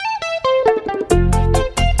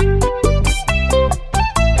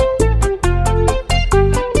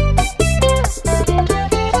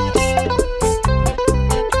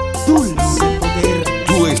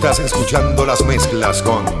escuchando las mezclas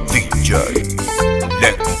con DJ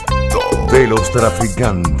Lento de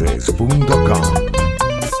lostraficantes.com.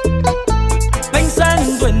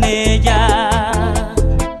 Pensando en ella,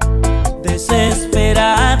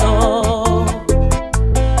 desesperado,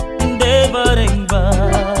 de bar en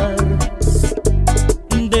bar,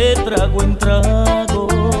 de trago en trago,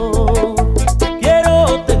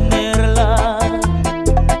 quiero tenerla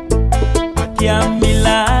aquí a mi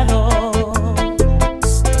lado.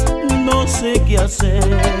 No sé qué hacer,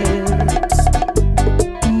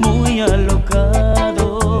 muy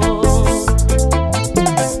alocado.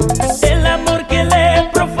 El amor que le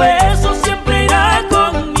profeso siempre irá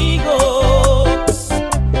conmigo.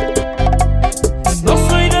 No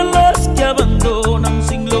soy de los que abandonan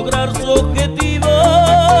sin lograr su objetivo.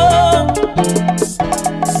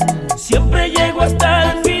 Siempre llego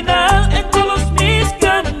hasta el final en todos mis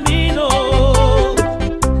caminos.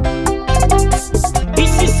 Y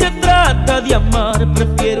si se trata de amar,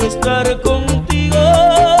 prefiero estar contigo.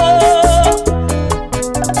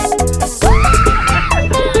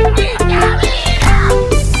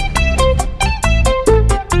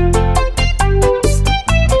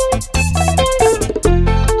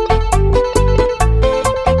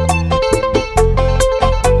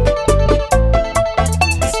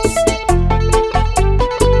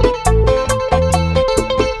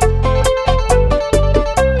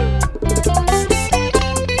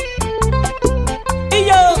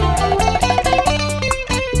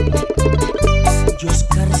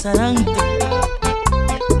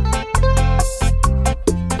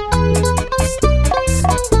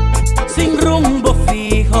 Sin rumbo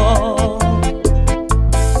fijo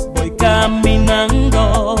voy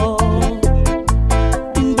caminando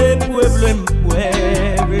de pueblo en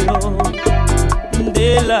pueblo,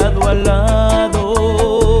 de lado a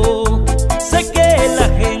lado. Sé que la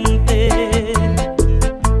gente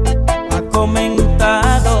ha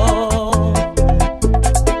comentado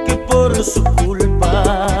que por su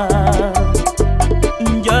culpa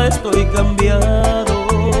ya estoy cambiado.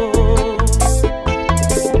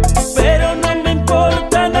 Pero no me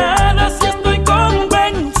importa nada si estoy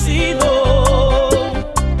convencido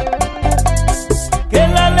que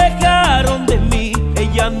la alejaron de mí,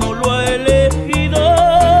 ella no lo ha elegido.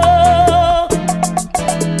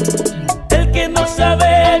 El que no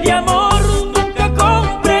sabe de amor nunca ha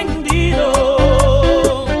comprendido,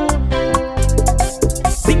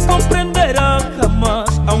 ni comprenderá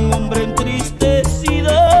jamás a un hombre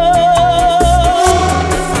entristecido.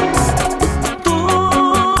 Tú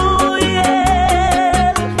y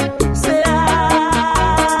él se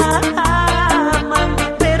aman,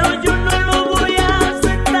 pero yo no lo voy a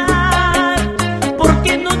aceptar,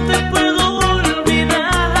 porque no te puedo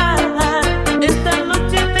olvidar. Esta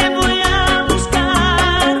noche te voy a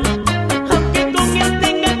buscar, aunque con él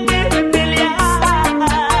tenga que pelear.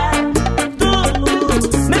 Tú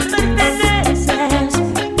me perteneces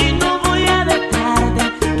y no voy a dejarte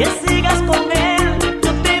que sigas con él.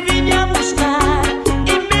 Yo te vine a buscar y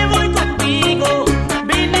me voy contigo.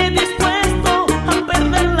 Vine dispuesto a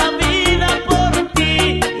perder la vida por ti.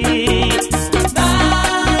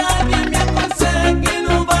 Nadie me aconseja que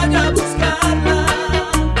no vaya a buscarla,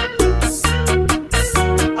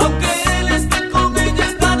 aunque él esté con ella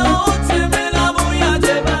esta noche me la voy a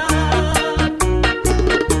llevar.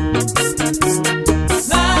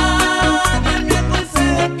 Nadie me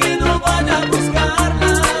aconseja que no vaya a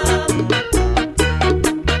buscarla,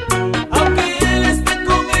 aunque él esté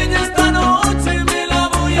con ella esta noche me la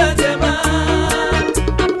voy a llevar.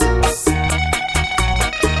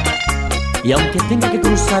 Y aunque tenga que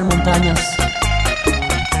cruzar montañas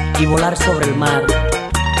y volar sobre el mar,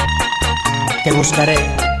 te buscaré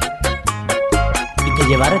y te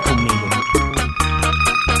llevaré conmigo.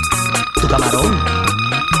 Tu camarón.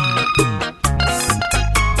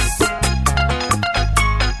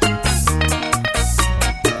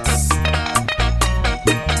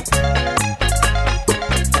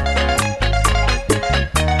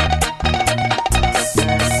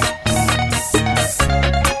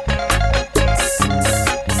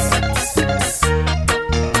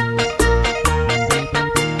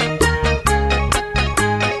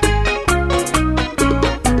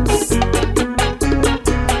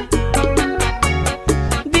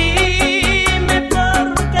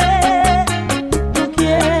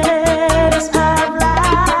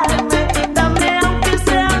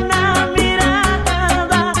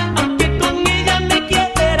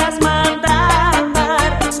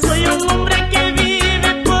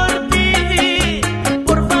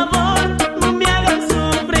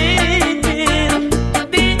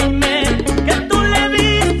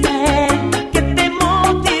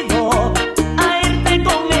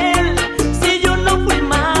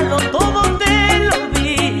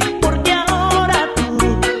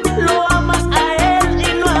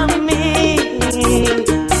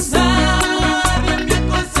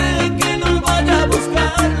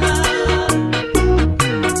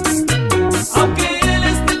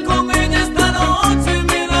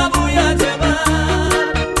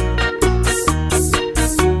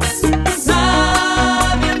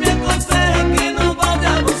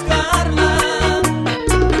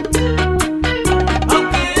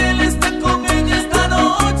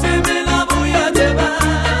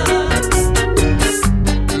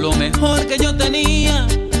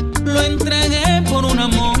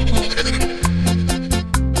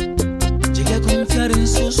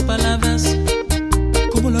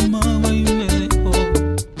 amaba y me dejó.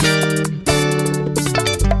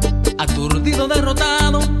 Aturdido,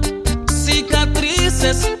 derrotado,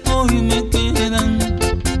 cicatrices hoy me quedan.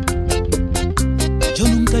 Yo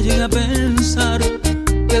nunca llegué a pensar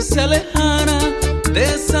que se alejara de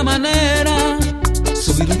esa manera.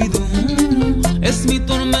 Su virvidum es mi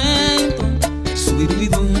tormento, su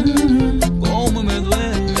virvidum cómo me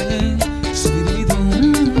duele. Su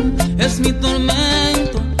virvidum es mi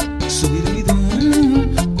tormento, su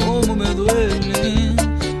virvidum cómo me duele.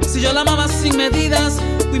 Si yo la amaba sin medidas,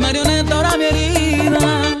 fui marioneta, ahora mi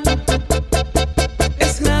herida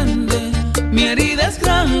es grande, mi herida es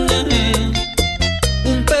grande.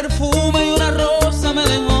 Un perfume y una rosa me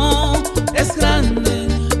dejó, es grande,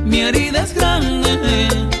 mi herida es grande.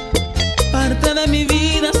 Parte de mi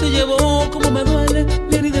vida se llevó, como me duele,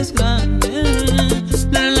 mi herida es grande.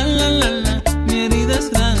 La la la la la, mi herida es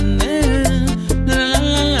grande. La la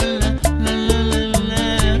la la la la.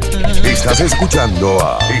 Estás escuchando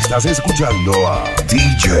a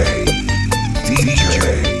DJ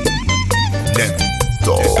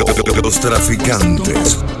Lento. Los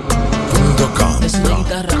traficantes.com. Es una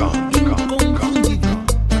guitarra inconfundible.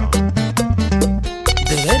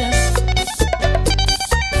 De veras.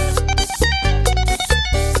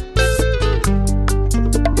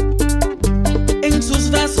 En sus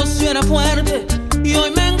brazos yo era fuerte y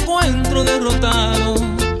hoy me encuentro derrotado,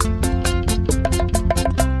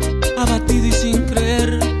 abatido y sin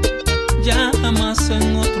creer ya jamás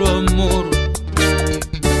en otro amor.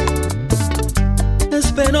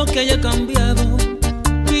 Espero que haya cambiado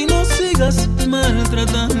y no sigas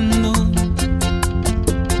maltratando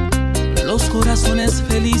los corazones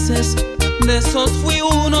felices. De esos fui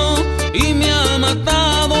uno y me ha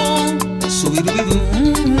matado. Su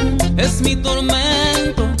virvidum es mi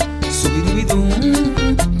tormento, su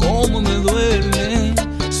virvidum cómo me duele.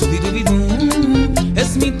 Su virvidum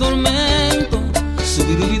es mi tormento, su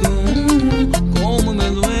virvidum cómo me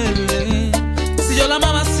duele. Si yo la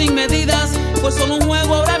amaba sin medidas, fue solo un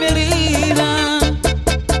juego, ahora mi herida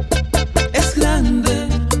es grande,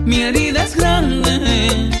 mi herida es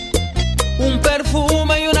grande. Un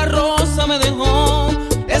perfume y una rosa me dejó,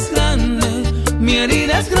 es grande, mi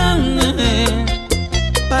herida es grande.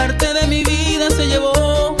 Parte de mi vida se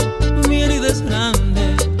llevó, mi herida es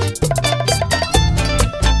grande.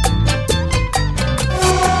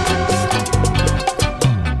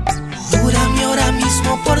 Júrame ahora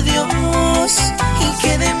mismo por Dios y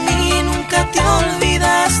que de mí nunca te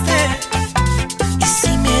olvidaste. Y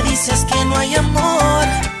si me dices que no hay amor,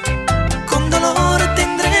 con dolor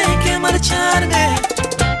tendré que marcharme.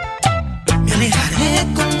 Me alejaré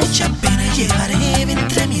con mucha pena y llevaré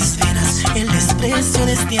entre mis venas el desprecio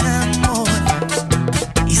de este amor.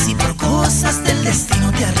 Y si por cosas del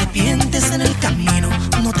destino te arrepientes en el camino,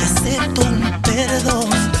 no te acepto un perdón.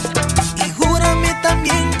 Y júrame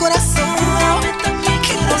también, corazón,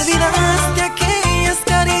 que no olvidaste aquellas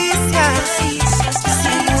caricias. Si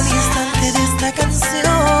en un instante de esta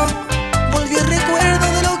canción volvió el recuerdo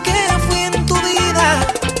de lo que fui en tu vida.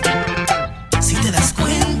 Si te das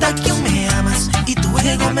cuenta que aún me amas y tu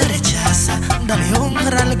ego me rechaza, dale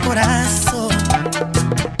honra al corazón.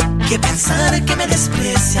 Que pensar que me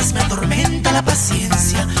desprecias me atormenta la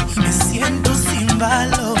paciencia y me siento sin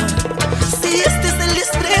valor. Si este es el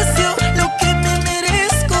desprecio, lo que me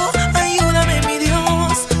merezco, ayúdame mi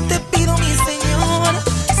Dios, te pido mi Señor.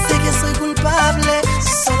 Sé que soy culpable,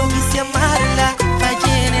 solo quise amarla,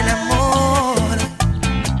 fallé en el amor.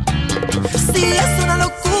 Si es una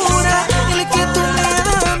locura el que tú me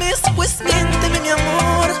ames, pues miénteme mi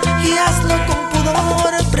amor y hazlo con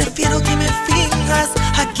pudor. Prefiero que me finjas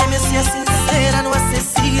a que me seas sincera, no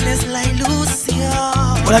asesines la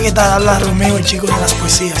ilusión. Hola, ¿qué tal? Habla Romeo, el chico de las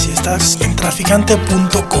poesías, y estás en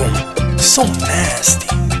traficante.com. So nasty.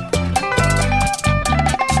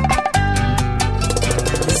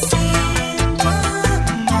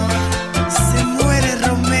 Se muere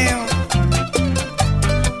Romeo.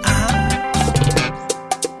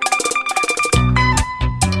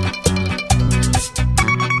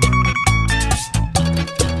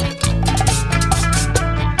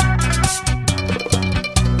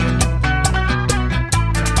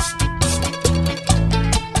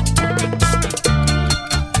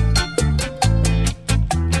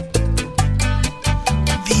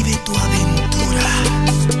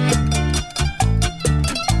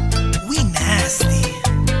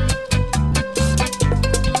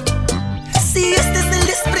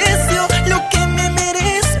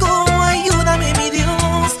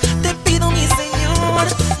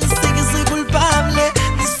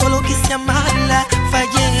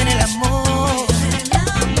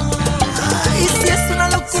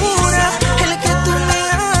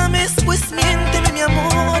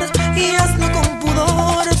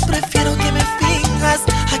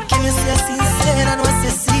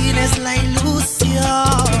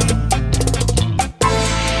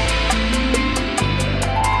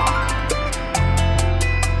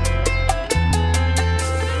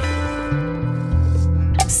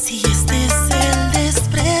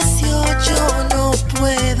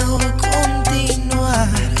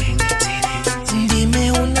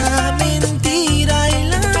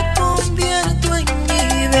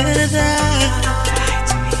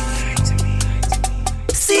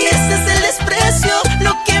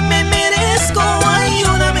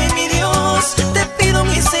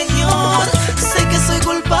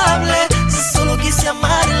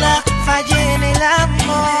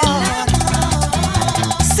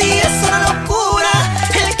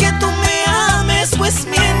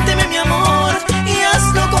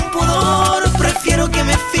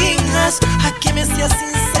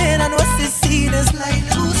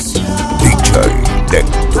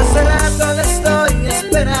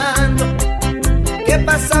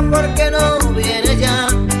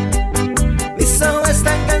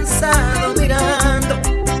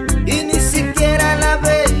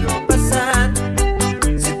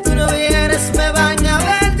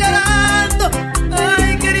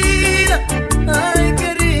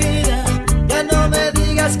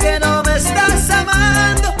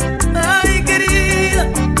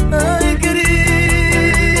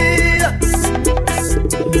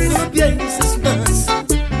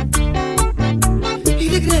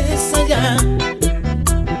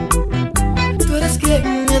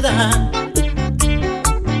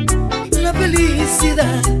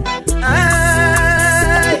 felicidad.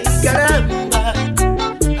 Ay, caramba,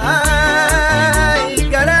 ay,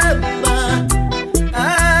 caramba,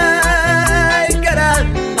 ay,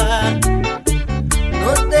 caramba,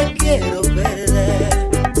 no te quiero perder.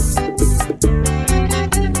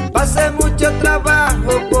 Pasé mucho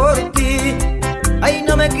trabajo por ti, ay,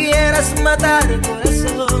 no me quieras matar,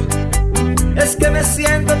 corazón. Es que me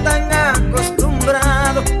siento tan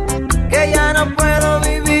acostumbrado que ya no puedo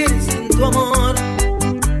vivir sin tu amor.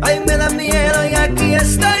 Ay, me da miedo y aquí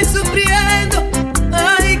estoy sufriendo.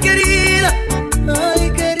 Ay, querida,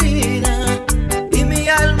 y mi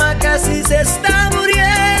alma casi se está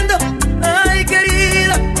muriendo. Ay,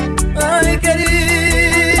 querida,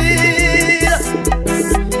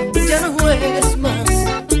 ya no juegues más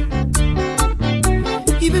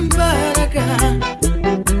y ven para acá.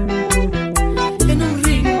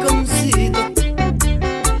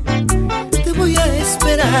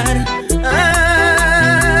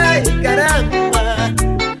 Ay, caramba,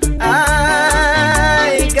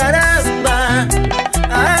 ay, caramba,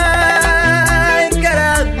 ay,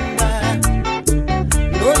 caramba,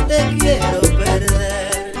 no te quiero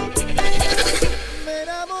perder. Me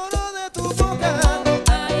enamoro de tu boca,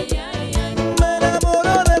 ay, ay, ay. Me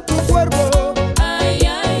enamoro de tu cuerpo, ay,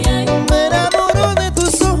 ay, ay. Me enamoro de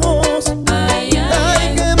tus ojos, ay, ay,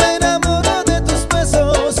 ay. Que me enamoro de tus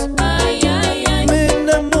besos, ay, ay, ay. Me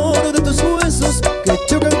enamoro de tus huesos que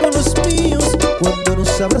chocan con los míos cuando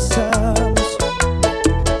nos abrazamos.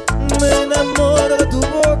 Me enamoro de tu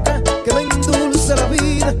boca que me endulza la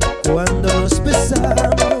vida cuando nos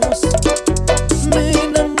besamos. Me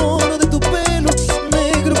enamoro de tu pelo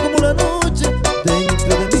negro como la noche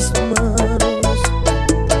dentro de mis manos.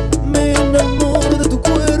 Me enamoro de tu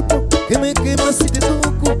cuerpo que me quema si te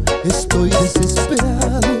toco, estoy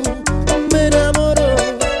desesperado. Me enamoro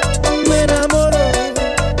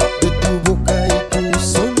de tu boca y tu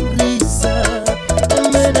sonrisa.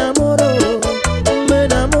 Me enamoro de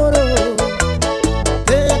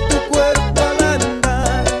tu cuerpo al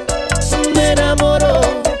andar.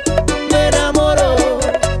 Me enamoro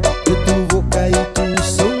de tu boca y tu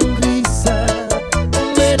sonrisa.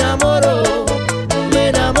 Me enamoro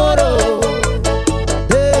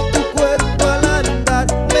de tu cuerpo al andar.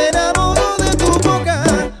 Me enamoro de tu boca.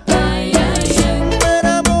 Ay, ay, ay. Me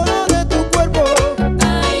enamoro de tu cuerpo.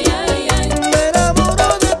 Ay, ay, ay. Me enamoro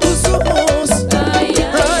de tus ojos. Ay, ay,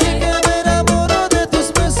 ay. Que me enamoro de tus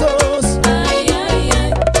besos. Ay, ay, ay.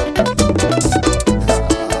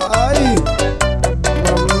 Ay,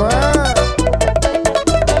 mamá,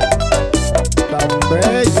 tan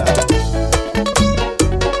bella.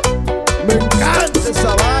 Me encanta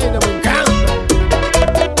esa vaina, me encanta.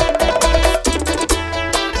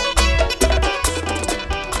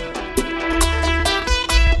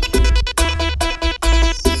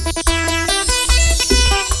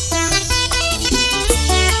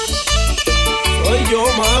 Soy yo,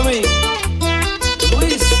 mami,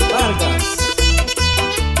 Luis Vargas,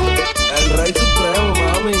 el rey supremo,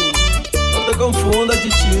 mami. No te confundas,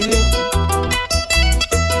 chichi.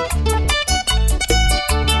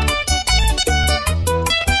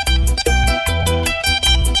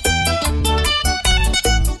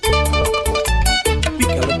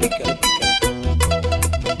 Pícale, pícale, pícale.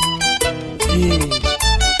 Sí.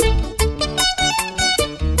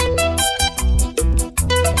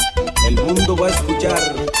 El mundo va a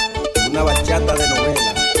escuchar una bachata de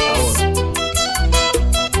novela ahora.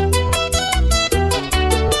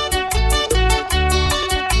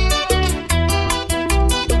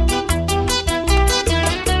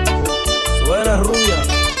 Suena rubia,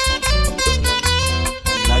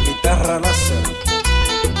 la guitarra nace.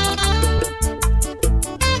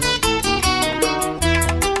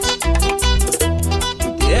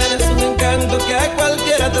 Tú tienes un encanto que a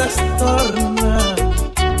cualquiera trastorna.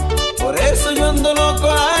 Por eso yo ando loco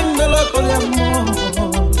de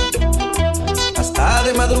amor. Hasta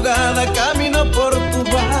de madrugada camino por tu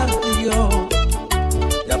barrio.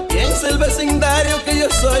 Ya piensa el vecindario que yo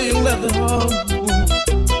soy un ladrón.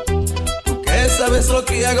 Tú que sabes lo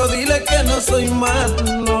que hago, dile que no soy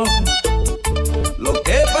malo. Lo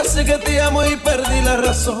que pasa es que te amo y perdí la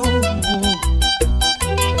razón.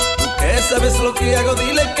 Tú que sabes lo que hago,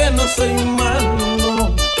 dile que no soy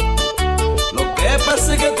malo. Lo que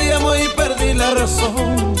pasa es que te amo y perdí la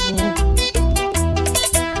razón.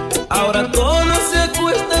 Ahora todos se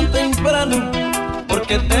acuestan temprano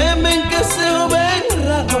porque temen que se ven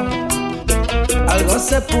raro. Algo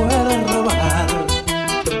se puede robar,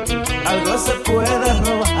 algo se puede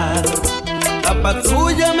robar. La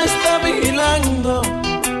patrulla me está vigilando,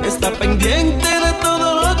 está pendiente de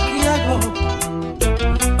todo lo que hago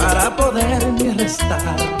para poderme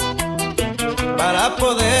arrestar, para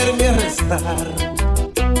poderme arrestar.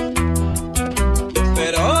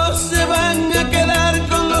 Pero se van a quedar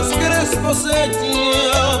con los crespos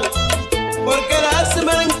hechos, porque la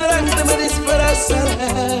semana entrante me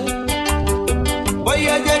disfrazaré. Voy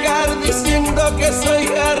a llegar diciendo que soy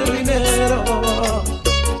jardinero,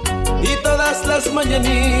 y todas las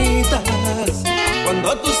mañanitas,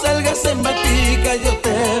 cuando tú salgas en batica, yo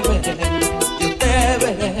te veré, yo te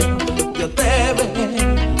veré, yo te veré,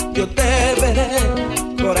 yo te veré,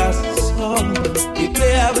 corazón, y te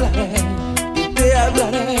hablaré, y te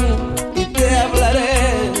hablaré, y te hablaré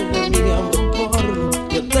de mi amor.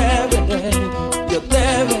 Yo te veré, yo te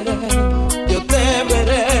veré, yo te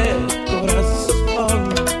veré, corazón,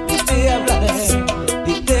 y te hablaré,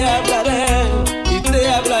 y te hablaré, y te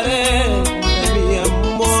hablaré de mi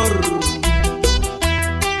amor.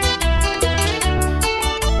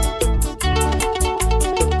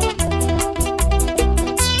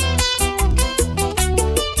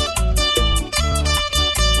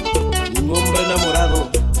 Un hombre enamorado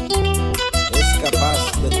es capaz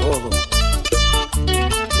de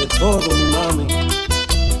todo, mi mami.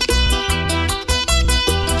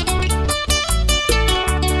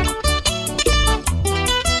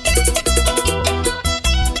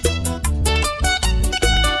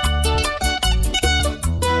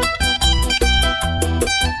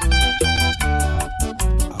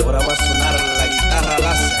 Ahora va a sonar la guitarra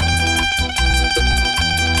láser,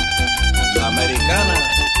 la americana.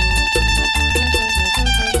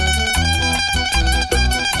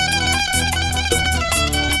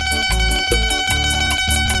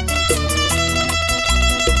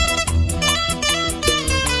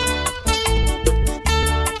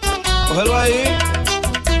 Cógelo ahí.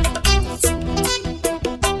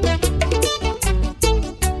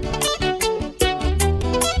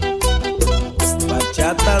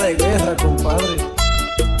 Bachata de guerra, compadre,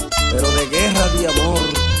 pero de guerra de amor.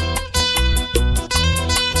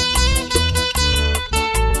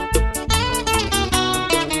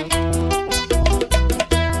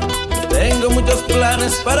 Tengo muchos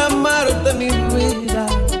planes para amarte, mi vida,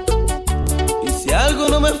 y si algo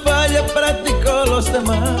no me falla, practico los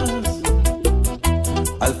demás.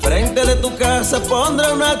 Al frente de tu casa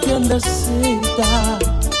pondré una tiendecita,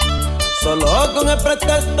 solo con el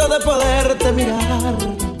pretexto de poderte mirar.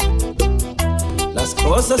 Las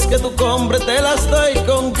cosas que tú compres te las doy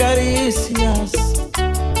con caricias.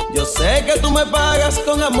 Yo sé que tú me pagas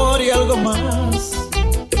con amor y algo más.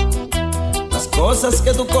 Las cosas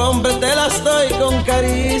que tú compres te las doy con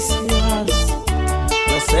caricias.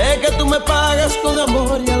 Yo sé que tú me pagas con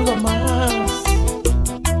amor y algo más.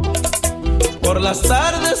 Por las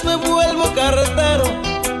tardes me vuelvo carretero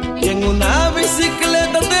y en una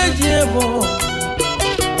bicicleta te llevo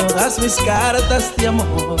todas mis cartas de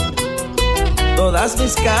amor, todas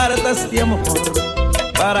mis cartas de amor.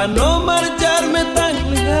 Para no marcharme tan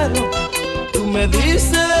ligero, tú me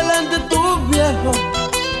dices delante tu viejo: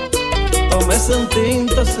 tómese un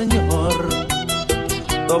tinto, señor,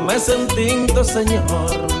 tómese un tinto,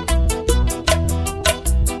 señor.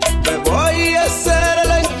 Me voy a hacer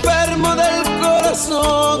el enfermo del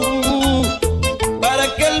corazón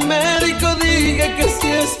para que el médico diga que sí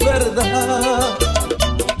es verdad,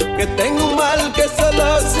 que tengo un mal que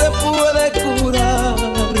solo se puede curar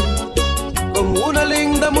con una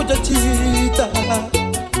linda muchachita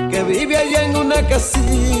que vive allá en una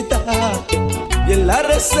casita, y en la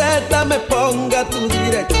receta me ponga tu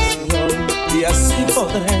dirección, y así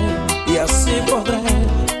podré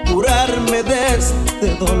curarme de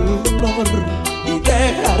este dolor, y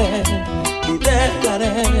dejaré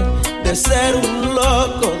de ser un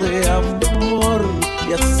loco de amor,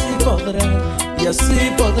 y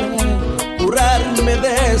así podré curarme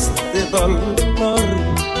de este dolor,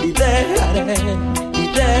 y dejaré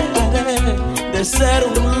de ser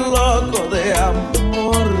un loco de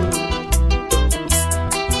amor.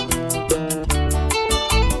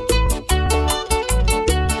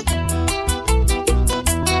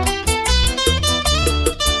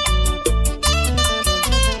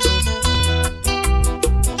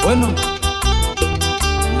 Bueno,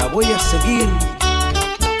 la voy a seguir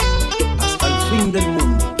hasta el fin del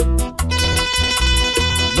mundo.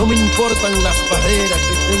 No me importan las barreras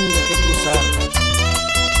que tenga que cruzar,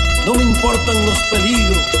 no me importan los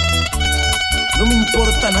peligros, no me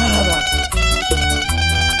importa nada,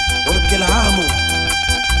 porque la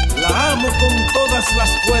amo con todas las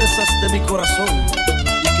fuerzas de mi corazón.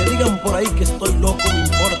 Y que digan por ahí que estoy loco, no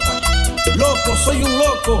importa. Loco, soy un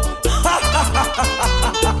loco,